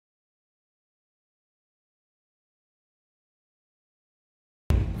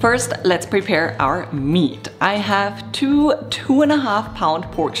First, let's prepare our meat. I have two 2.5 pound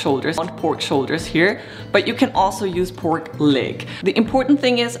pork shoulders here, but you can also use pork leg. The important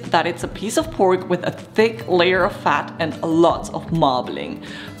thing is that it's a piece of pork with a thick layer of fat and lots of marbling.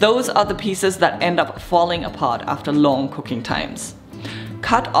 Those are the pieces that end up falling apart after long cooking times.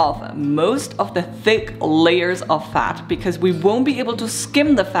 Cut off most of the thick layers of fat because we won't be able to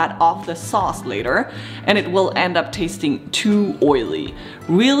skim the fat off the sauce later and it will end up tasting too oily.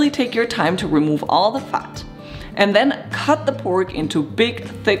 Really take your time to remove all the fat. And then cut the pork into big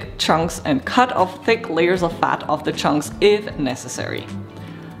thick chunks and cut off thick layers of fat off the chunks if necessary.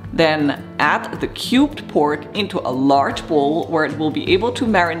 Then add the cubed pork into a large bowl where it will be able to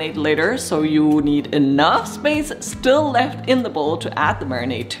marinate later, so you need enough space still left in the bowl to add the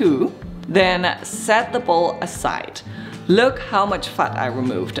marinade to. Then set the bowl aside. Look how much fat I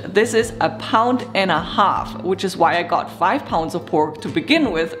removed. This is 1.5 pounds, which is why I got 5 pounds of pork to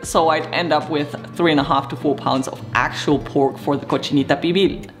begin with, so I'd end up with 3.5 to 4 pounds of actual pork for the Cochinita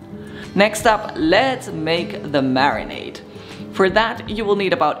Pibil. Next up, let's make the marinade. For that, you will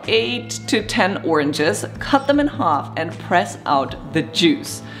need about 8 to 10 oranges, cut them in half and press out the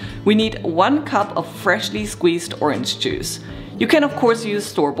juice. We need 1 cup of freshly squeezed orange juice. You can of course use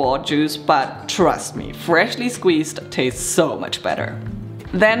store-bought juice, but trust me, freshly squeezed tastes so much better.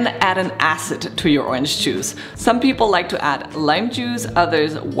 Then add an acid to your orange juice. Some people like to add lime juice,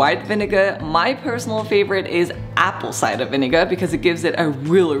 others white vinegar. My personal favorite is apple cider vinegar because it gives it a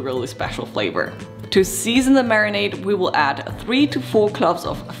really special flavor. To season the marinade, we will add 3 to 4 cloves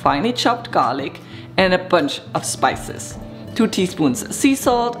of finely chopped garlic and a bunch of spices. 2 teaspoons sea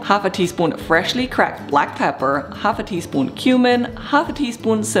salt, half a teaspoon freshly cracked black pepper, half a teaspoon cumin, half a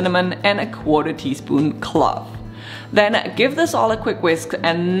teaspoon cinnamon, and a 1/4 teaspoon clove. Then give this all a quick whisk,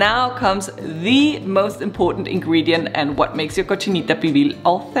 and now comes the most important ingredient and what makes your Cochinita Pibil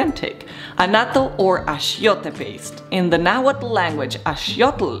authentic: annatto or achiote paste. In the Nahuatl language,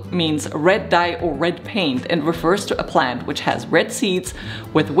 achiote means red dye or red paint and refers to a plant which has red seeds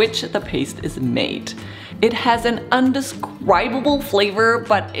with which the paste is made. It has an undescribable flavor,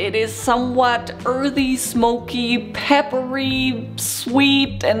 but it is somewhat earthy, smoky, peppery,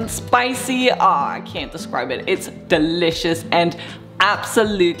 sweet, and spicy. I can't describe it. It's delicious and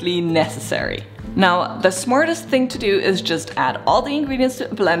absolutely necessary. Now, the smartest thing to do is just add all the ingredients to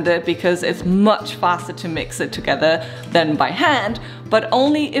a blender because it's much faster to mix it together than by hand, but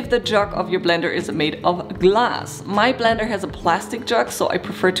only if the jug of your blender is made of glass. My blender has a plastic jug, so I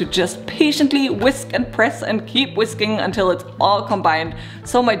prefer to just patiently whisk and press and keep whisking until it's all combined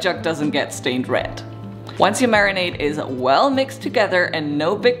so my jug doesn't get stained red. Once your marinade is well mixed together and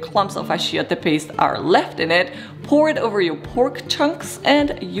no big clumps of achiote paste are left in it, pour it over your pork chunks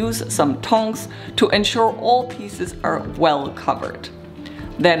and use some tongs to ensure all pieces are well covered.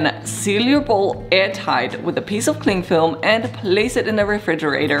 Then seal your bowl airtight with a piece of cling film and place it in the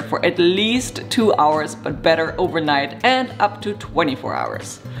refrigerator for at least 2 hours, but better overnight, and up to 24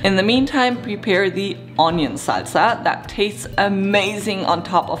 hours. In the meantime, prepare the onion salsa that tastes amazing on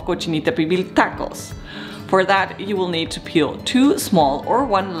top of Cochinita Pibil tacos. For that, you will need to peel 2 small or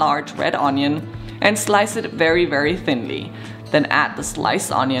 1 large red onion and slice it very thinly. Then add the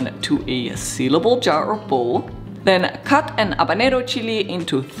sliced onion to a sealable jar or bowl. Then cut an habanero chili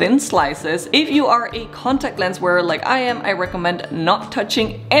into thin slices. If you are a contact lens wearer like I am, I recommend not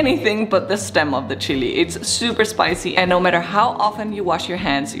touching anything but the stem of the chili. It's super spicy, and no matter how often you wash your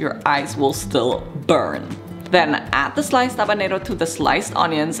hands, your eyes will still burn. Then add the sliced habanero to the sliced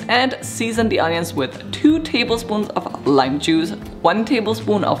onions and season the onions with 2 tablespoons of lime juice, 1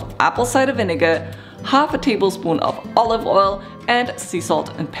 tablespoon of apple cider vinegar, half a tablespoon of olive oil, and sea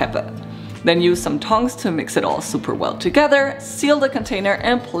salt and pepper. Then use some tongs to mix it all super well together, seal the container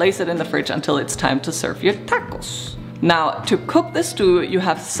and place it in the fridge until it's time to serve your tacos. Now, to cook the stew, you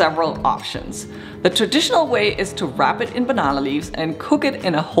have several options. The traditional way is to wrap it in banana leaves and cook it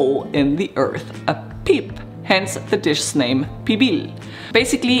in a hole in the earth, a peep. Hence the dish's name, pibil.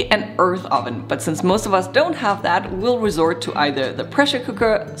 Basically an earth oven, but since most of us don't have that, we'll resort to either the pressure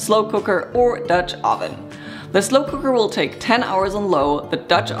cooker, slow cooker, or Dutch oven. The slow cooker will take 10 hours on low, the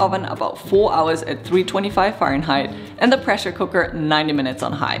Dutch oven about 4 hours at 325 Fahrenheit, and the pressure cooker 90 minutes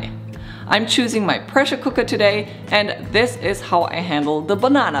on high. I'm choosing my pressure cooker today, and this is how I handle the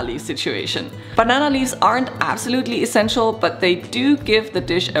banana leaf situation. Banana leaves aren't absolutely essential, but they do give the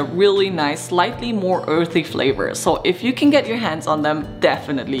dish a really nice, slightly more earthy flavor, so if you can get your hands on them,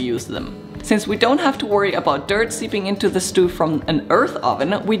 definitely use them. Since we don't have to worry about dirt seeping into the stew from an earth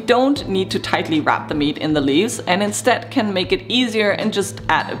oven, we don't need to tightly wrap the meat in the leaves and instead can make it easier and just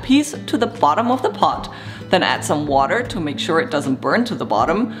add a piece to the bottom of the pot. Then add some water to make sure it doesn't burn to the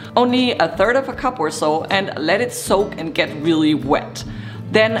bottom, only 1/3 of a cup or so, and let it soak and get really wet.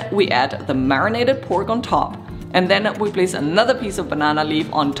 Then we add the marinated pork on top, and then we place another piece of banana leaf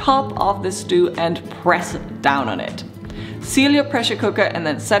on top of the stew and press down on it. Seal your pressure cooker and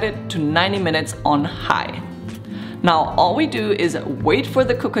then set it to 90 minutes on high. Now all we do is wait for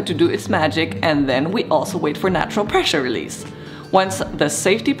the cooker to do its magic, and then we also wait for natural pressure release. Once the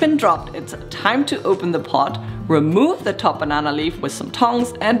safety pin dropped, it's time to open the pot, remove the top banana leaf with some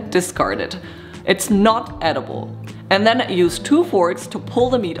tongs and discard it. It's not edible. And then use 2 forks to pull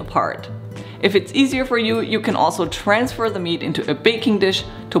the meat apart. If it's easier for you, you can also transfer the meat into a baking dish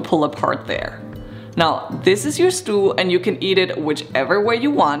to pull apart there. Now, this is your stew and you can eat it whichever way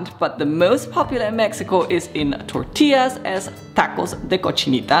you want, but the most popular in Mexico is in tortillas as tacos de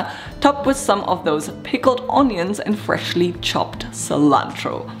cochinita, topped with some of those pickled onions and freshly chopped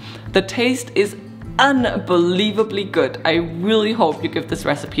cilantro. The taste is unbelievably good. I really hope you give this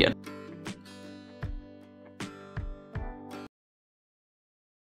recipe a